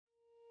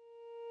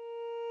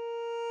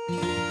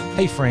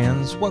Hey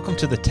friends, welcome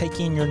to the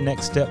Taking Your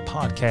Next Step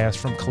podcast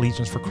from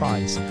Collegians for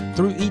Christ.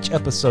 Through each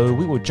episode,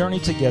 we will journey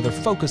together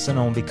focusing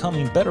on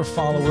becoming better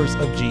followers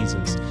of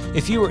Jesus.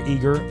 If you are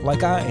eager,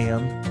 like I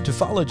am, to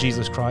follow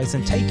Jesus Christ,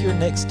 then take your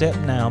next step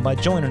now by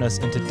joining us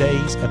in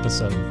today's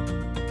episode.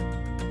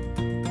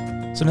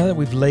 So now that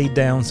we've laid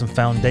down some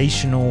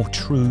foundational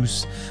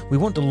truths, we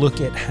want to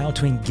look at how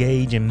to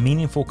engage in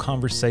meaningful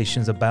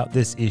conversations about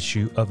this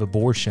issue of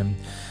abortion.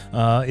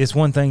 It's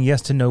one thing,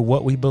 yes, to know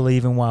what we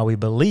believe and why we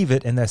believe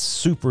it, and that's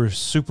super,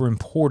 super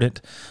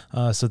important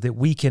so that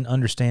we can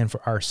understand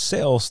for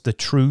ourselves the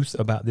truth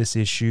about this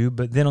issue.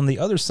 But then on the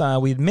other side,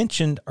 we had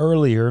mentioned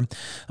earlier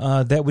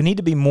that we need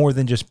to be more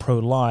than just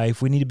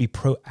pro-life. We need to be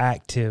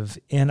proactive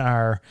in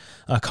our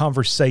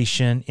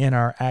conversation, in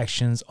our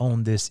actions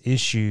on this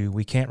issue.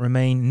 We can't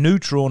remain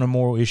neutral on a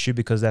moral issue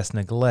because that's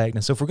neglect.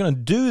 And so if we're going to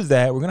do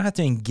that, we're going to have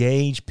to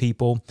engage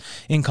people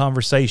in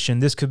conversation.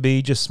 This could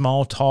be just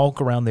small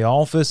talk around the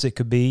office. It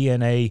could be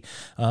in a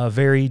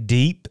very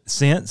deep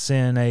sense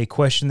in a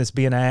question that's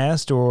being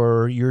asked,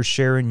 or you're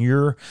sharing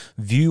your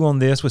view on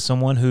this with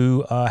someone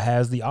who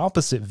has the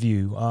opposite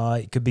view.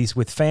 It could be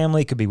with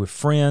family. It could be with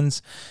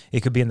friends.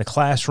 It could be in the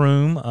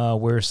classroom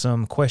where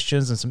some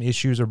questions and some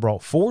issues are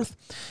brought forth,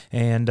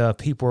 and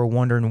people are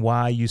wondering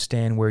why you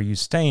stand where you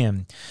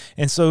stand.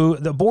 And so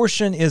the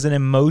abortion is an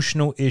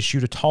emotional issue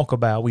to talk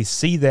about. We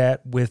see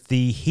that with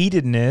the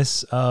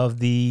heatedness of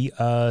the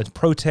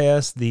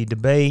protests, the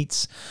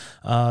debates,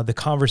 the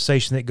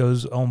conversation that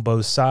goes on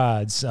both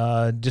sides.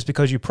 Just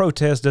because you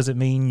protest doesn't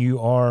mean you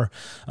are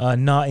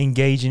not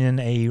engaging in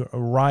a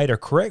right or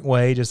correct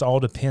way. It just all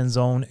depends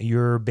on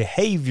your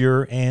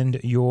behavior and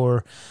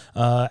your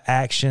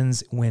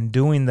actions when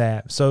doing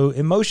that. So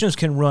emotions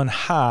can run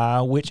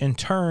high, which in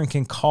turn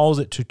can cause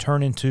it to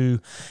turn into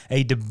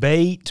a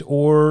debate,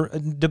 or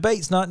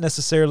debate's not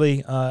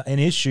necessarily an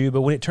issue,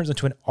 but when it turns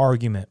into an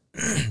argument.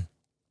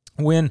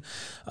 When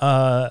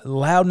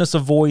loudness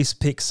of voice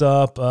picks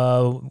up,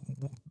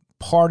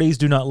 parties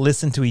do not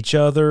listen to each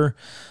other,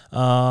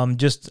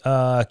 just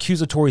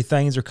accusatory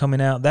things are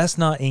coming out. That's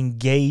not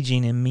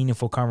engaging in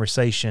meaningful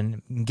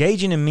conversation.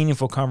 Engaging in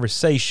meaningful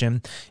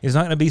conversation is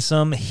not going to be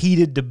some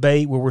heated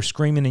debate where we're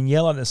screaming and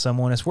yelling at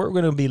someone. It's where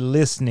we're going to be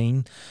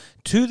listening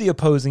to the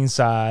opposing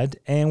side,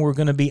 and we're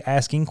going to be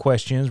asking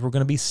questions. We're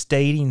going to be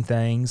stating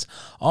things,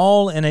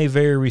 all in a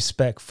very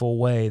respectful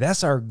way.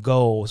 That's our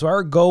goal. So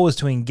our goal is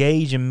to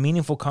engage in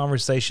meaningful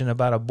conversation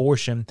about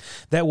abortion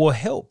that will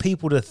help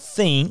people to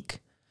think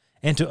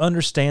and to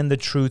understand the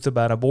truth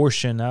about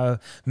abortion.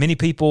 Many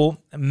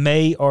people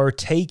are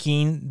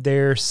taking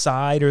their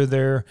side or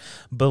their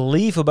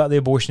belief about the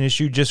abortion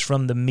issue just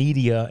from the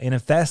media. And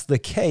if that's the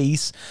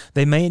case,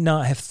 they may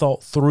not have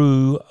thought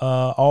through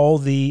all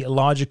the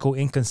logical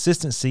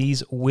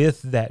inconsistencies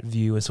with that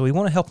view. And so we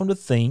want to help them to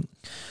think.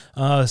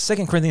 2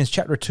 Corinthians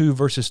chapter 2,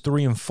 verses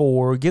 3 and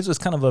 4 gives us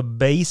kind of a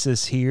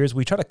basis here as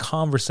we try to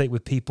conversate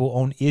with people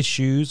on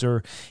issues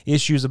or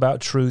issues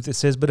about truth. It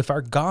says, "But if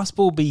our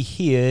gospel be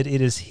hid,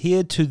 it is hid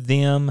to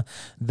them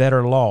that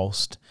are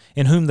lost,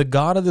 in whom the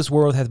God of this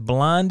world hath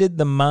blinded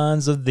the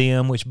minds of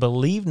them which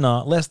believe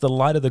not, lest the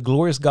light of the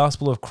glorious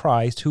gospel of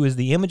Christ, who is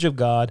the image of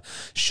God,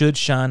 should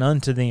shine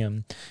unto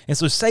them." And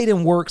so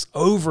Satan works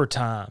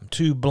overtime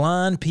to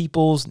blind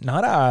people's,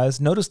 not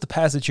eyes, notice the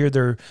passage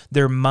here,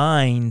 their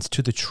minds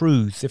to the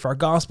truth. If our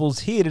gospel is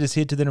hid, it is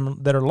hid to them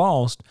that are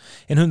lost,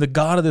 in whom the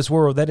God of this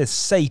world, that is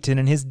Satan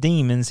and his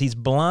demons, he's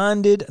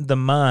blinded the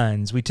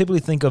minds. We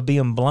typically think of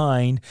being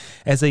blind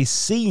as a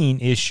seeing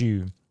issue.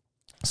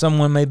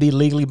 Someone may be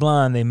legally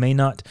blind. They may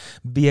not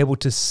be able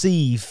to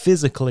see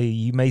physically.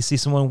 You may see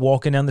someone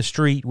walking down the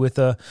street with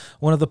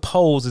one of the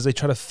poles as they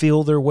try to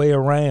feel their way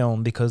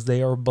around because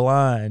they are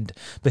blind.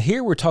 But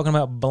here we're talking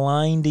about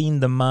blinding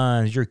the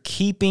mind. You're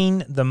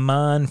keeping the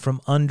mind from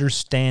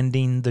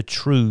understanding the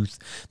truth.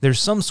 There's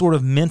some sort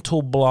of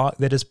mental block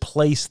that is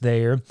placed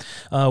there,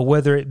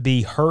 whether it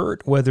be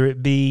hurt, whether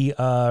it be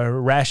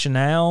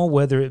rationale,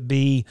 whether it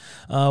be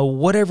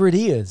whatever it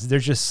is.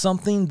 There's just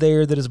something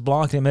there that is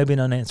blocked. It may be an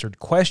unanswered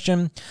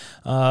question,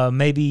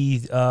 maybe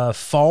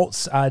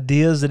false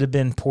ideas that have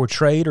been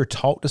portrayed or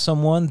taught to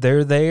someone.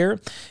 They're there.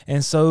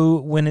 And so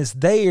when it's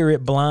there,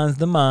 it blinds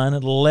the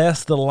mind,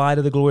 lest the light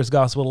of the glorious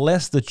gospel,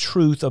 lest the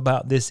truth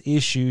about this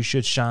issue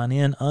should shine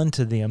in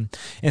unto them.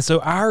 And so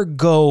our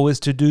goal is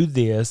to do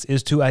this,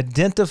 is to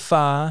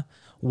identify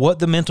what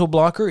the mental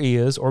blocker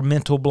is or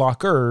mental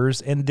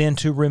blockers, and then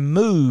to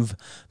remove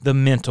the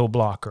mental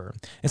blocker.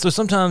 And so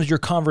sometimes your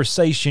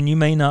conversation, you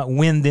may not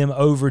win them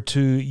over to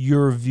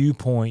your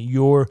viewpoint,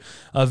 your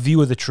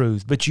view of the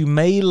truth, but you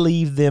may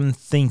leave them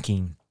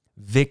thinking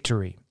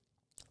victory.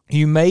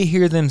 You may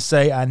hear them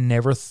say, "I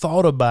never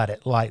thought about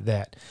it like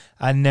that.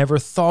 I never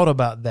thought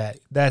about that.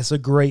 That's a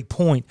great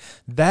point."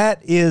 That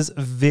is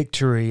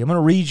victory. I'm going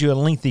to read you a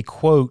lengthy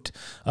quote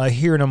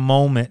here in a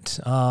moment.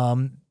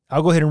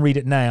 I'll go ahead and read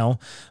it now,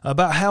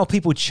 about how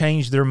people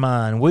change their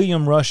mind.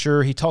 William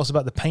Rusher, he talks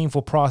about the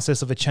painful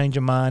process of a change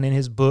of mind in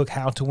his book,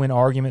 How to Win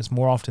Arguments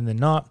More Often Than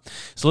Not.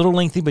 It's a little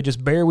lengthy, but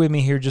just bear with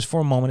me here just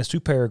for a moment. It's 2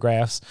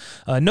 paragraphs.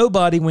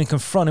 Nobody, when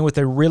confronted with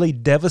a really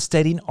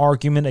devastating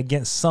argument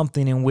against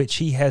something in which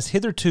he has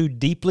hitherto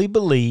deeply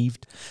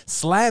believed,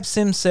 slaps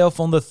himself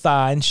on the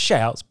thigh and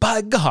shouts,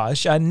 "By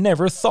gosh, I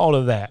never thought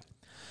of that."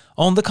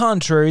 On the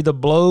contrary, the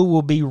blow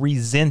will be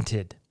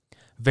resented.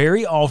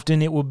 Very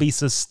often it will be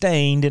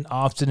sustained in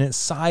obstinate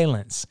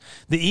silence.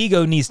 The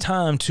ego needs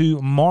time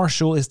to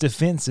marshal its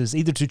defenses,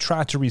 either to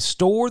try to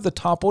restore the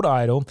toppled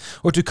idol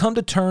or to come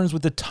to terms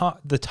with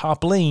the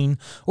toppling,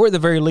 or at the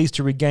very least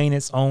to regain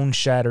its own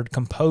shattered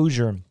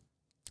composure.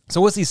 So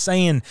what's he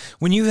saying?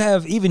 When you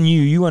have, even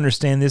you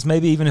understand this,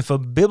 maybe even if a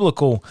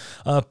biblical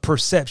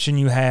perception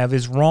you have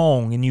is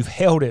wrong and you've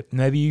held it,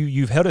 maybe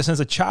you've held it since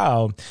a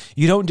child,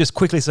 you don't just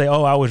quickly say,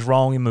 "Oh, I was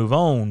wrong," and move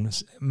on.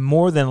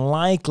 More than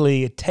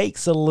likely, it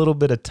takes a little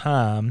bit of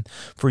time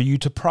for you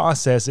to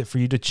process it, for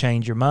you to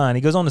change your mind.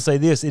 He goes on to say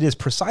this: "It is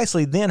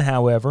precisely then,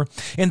 however,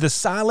 in the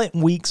silent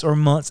weeks or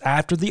months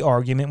after the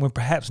argument, when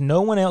perhaps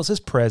no one else is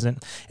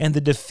present, and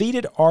the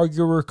defeated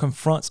arguer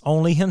confronts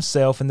only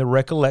himself in the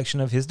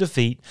recollection of his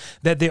defeat,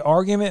 that the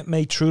argument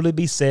may truly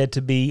be said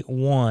to be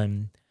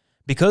won.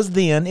 Because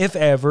then, if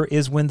ever,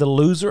 is when the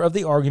loser of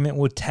the argument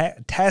will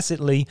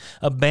tacitly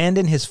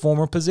abandon his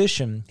former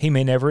position. He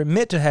may never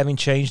admit to having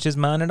changed his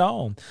mind at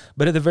all,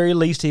 but at the very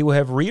least he will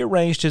have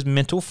rearranged his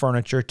mental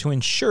furniture to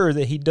ensure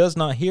that he does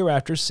not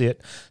hereafter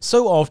sit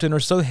so often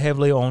or so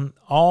heavily on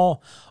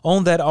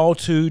that all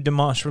too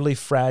demonstrably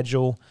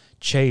fragile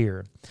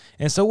chair."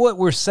 And so what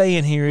we're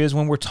saying here is,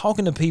 when we're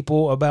talking to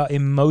people about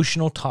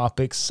emotional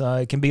topics,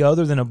 it can be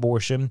other than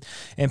abortion,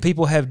 and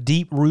people have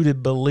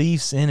deep-rooted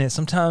beliefs in it.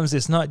 Sometimes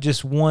it's not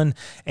just one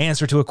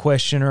answer to a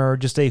question or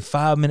just a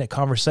 5-minute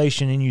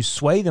conversation and you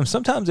sway them.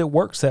 Sometimes it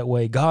works that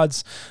way.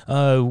 God's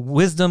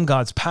wisdom,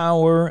 God's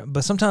power,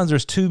 but sometimes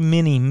there's too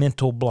many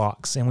mental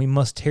blocks, and we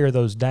must tear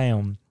those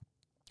down.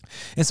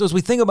 And so as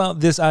we think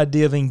about this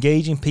idea of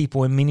engaging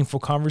people in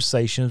meaningful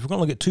conversations, we're going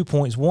to look at 2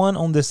 points, one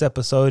on this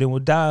episode, and we'll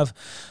dive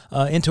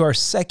into our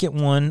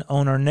second one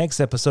on our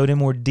next episode in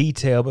more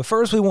detail. But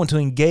first, we want to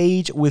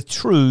engage with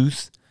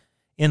truth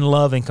in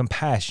love and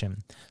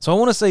compassion. So I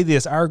want to say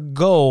this: our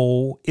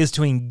goal is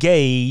to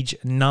engage,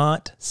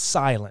 not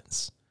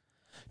silence.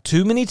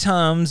 Too many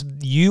times,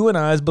 you and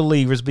I as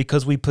believers,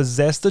 because we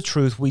possess the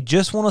truth, we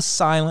just want to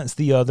silence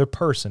the other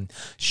person.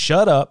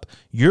 Shut up,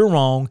 you're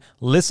wrong,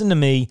 listen to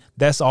me,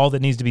 that's all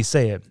that needs to be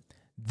said.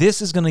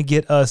 This is going to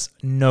get us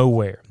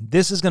nowhere.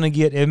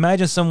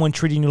 Imagine someone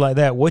treating you like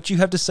that. What you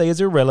have to say is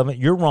irrelevant.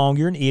 You're wrong.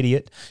 You're an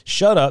idiot.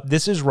 Shut up.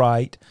 This is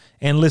right.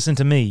 And listen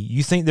to me.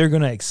 You think they're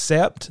going to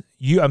accept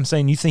you? I'm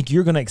saying, you think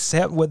you're going to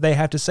accept what they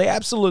have to say?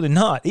 Absolutely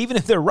not. Even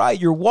if they're right,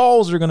 your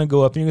walls are going to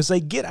go up and you're going to say,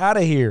 "Get out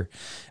of here.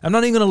 I'm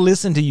not even going to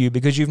listen to you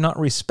because you've not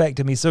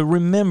respected me." So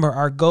remember,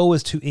 our goal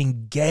is to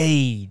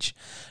engage,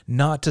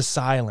 not to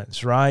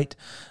silence, right?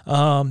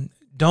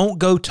 Don't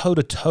go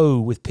toe-to-toe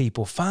with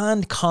people.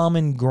 Find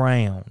common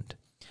ground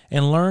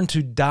and learn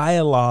to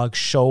dialogue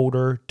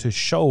shoulder to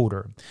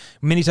shoulder.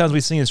 Many times we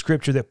see in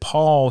Scripture that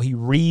Paul, he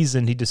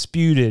reasoned, he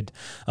disputed,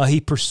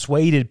 he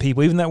persuaded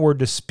people. Even that word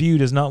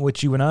dispute is not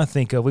what you and I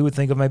think of. We would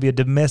think of maybe a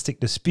domestic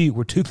dispute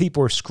where two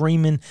people are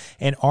screaming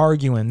and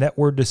arguing. That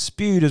word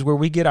dispute is where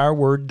we get our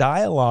word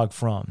dialogue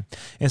from.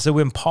 And so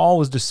when Paul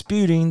was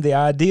disputing, the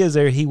idea is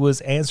there he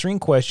was answering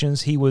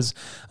questions, he was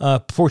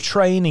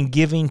portraying and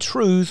giving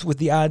truth with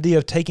the idea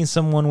of taking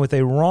someone with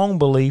a wrong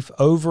belief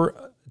over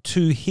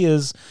to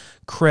his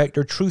correct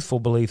or truthful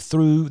belief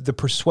through the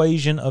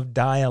persuasion of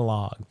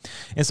dialogue.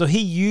 And so he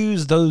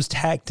used those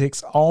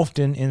tactics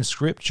often in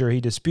Scripture.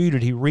 He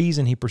disputed, he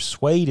reasoned, he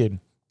persuaded.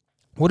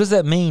 What does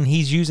that mean?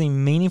 He's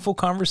using meaningful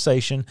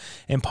conversation,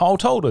 and Paul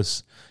told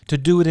us to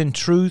do it in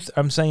truth.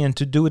 I'm saying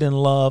to do it in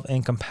love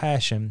and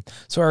compassion.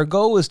 So our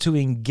goal is to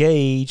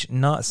engage,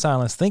 not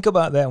silence. Think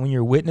about that when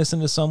you're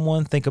witnessing to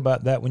someone. Think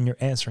about that when you're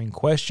answering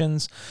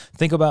questions.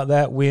 Think about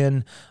that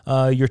when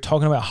you're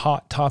talking about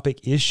hot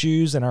topic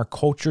issues in our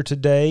culture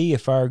today.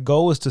 If our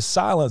goal is to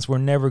silence, we're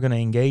never going to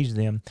engage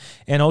them.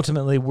 And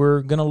ultimately,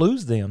 we're going to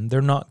lose them.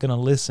 They're not going to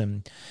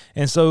listen.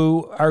 And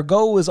so our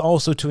goal is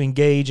also to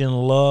engage in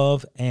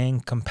love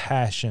and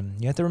compassion.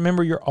 You have to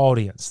remember your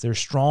audience. There's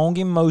strong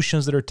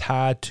emotions that are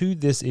tied to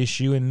this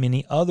issue and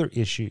many other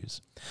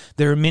issues.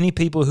 There are many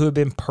people who have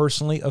been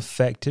personally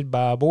affected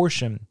by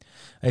abortion.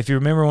 If you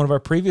remember one of our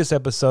previous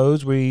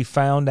episodes, we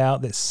found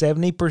out that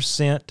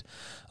 70%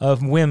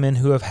 of women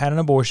who have had an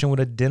abortion would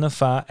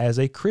identify as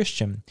a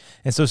Christian.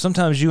 And so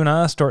sometimes you and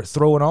I start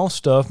throwing off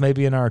stuff,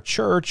 maybe in our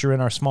church or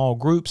in our small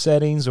group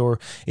settings, or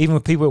even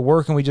with people at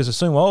work, and we just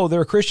assume, oh,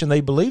 they're a Christian,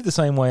 they believe the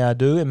same way I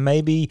do, and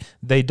maybe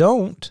they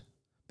don't,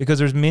 because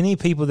there's many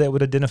people that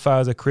would identify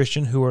as a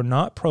Christian who are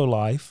not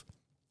pro-life,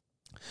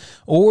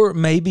 Or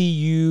maybe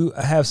you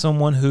have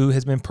someone who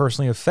has been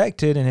personally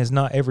affected and has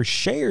not ever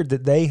shared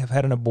that they have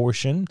had an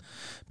abortion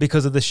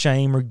because of the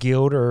shame or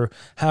guilt or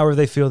however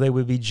they feel they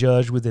would be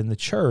judged within the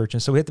church.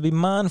 And so we have to be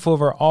mindful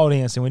of our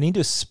audience, and we need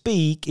to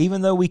speak,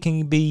 even though we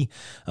can be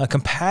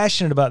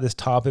compassionate about this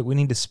topic, we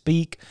need to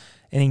speak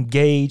and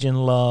engage in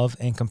love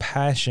and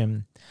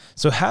compassion.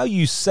 So how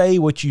you say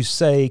what you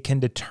say can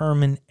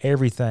determine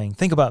everything.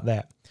 Think about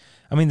that.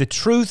 I mean, the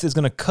truth is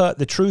going to cut.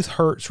 The truth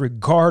hurts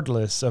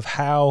regardless of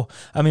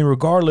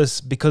regardless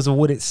because of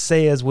what it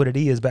says, what it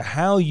is. But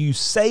how you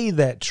say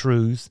that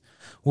truth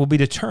will be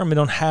determined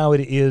on how it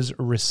is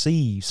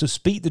received. So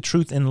speak the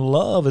truth in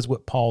love is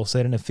what Paul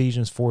said in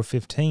Ephesians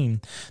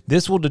 4:15.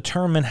 This will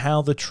determine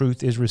how the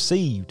truth is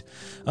received.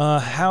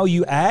 How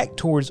you act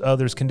towards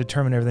others can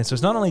determine everything. So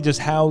it's not only just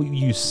how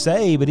you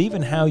say, but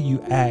even how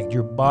you act,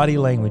 your body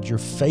language, your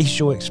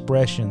facial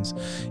expressions.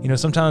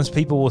 Sometimes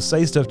people will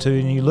say stuff to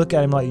you and you look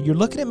at them like, you're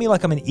looking at me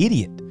like I'm an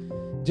idiot.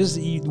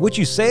 What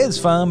you say is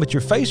fine, but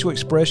your facial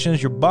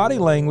expressions, your body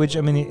language,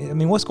 I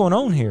mean, what's going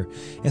on here?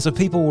 And so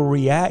people will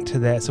react to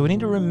that. So we need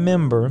to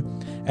remember,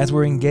 as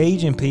we're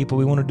engaging people,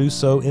 we want to do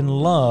so in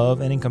love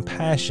and in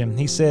compassion.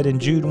 He said in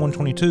Jude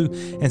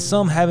 1:22, and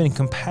some having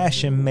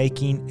compassion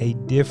making a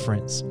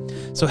difference.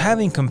 So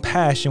having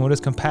compassion, what is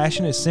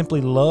compassion? It's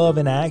simply love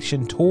and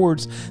action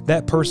towards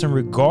that person,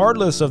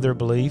 regardless of their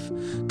belief,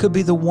 could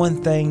be the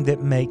one thing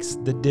that makes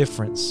the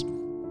difference.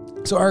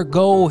 So our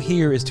goal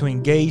here is to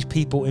engage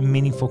people in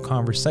meaningful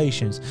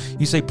conversations.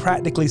 You say,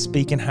 practically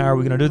speaking, how are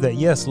we going to do that?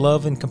 Yes,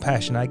 love and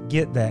compassion. I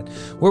get that.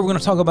 We're going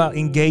to talk about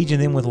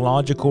engaging them with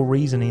logical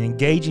reasoning,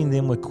 engaging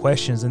them with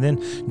questions, and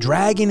then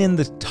dragging in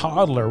the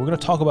toddler. We're going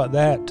to talk about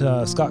that.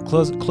 Scott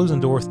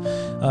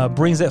Klusendorf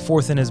brings that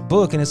forth in his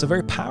book, and it's a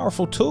very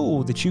powerful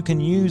tool that you can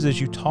use as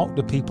you talk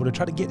to people to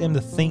try to get them to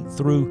think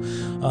through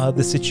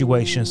the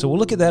situation. So we'll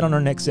look at that on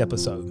our next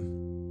episode.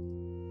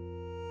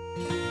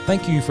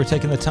 Thank you for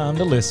taking the time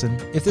to listen.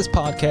 If this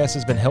podcast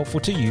has been helpful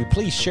to you,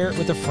 please share it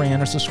with a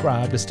friend or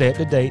subscribe to stay up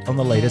to date on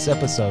the latest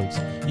episodes.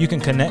 You can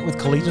connect with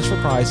Collegians for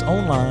Christ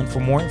online for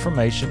more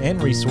information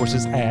and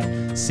resources at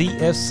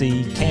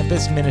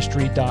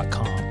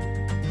cfccampusministry.com.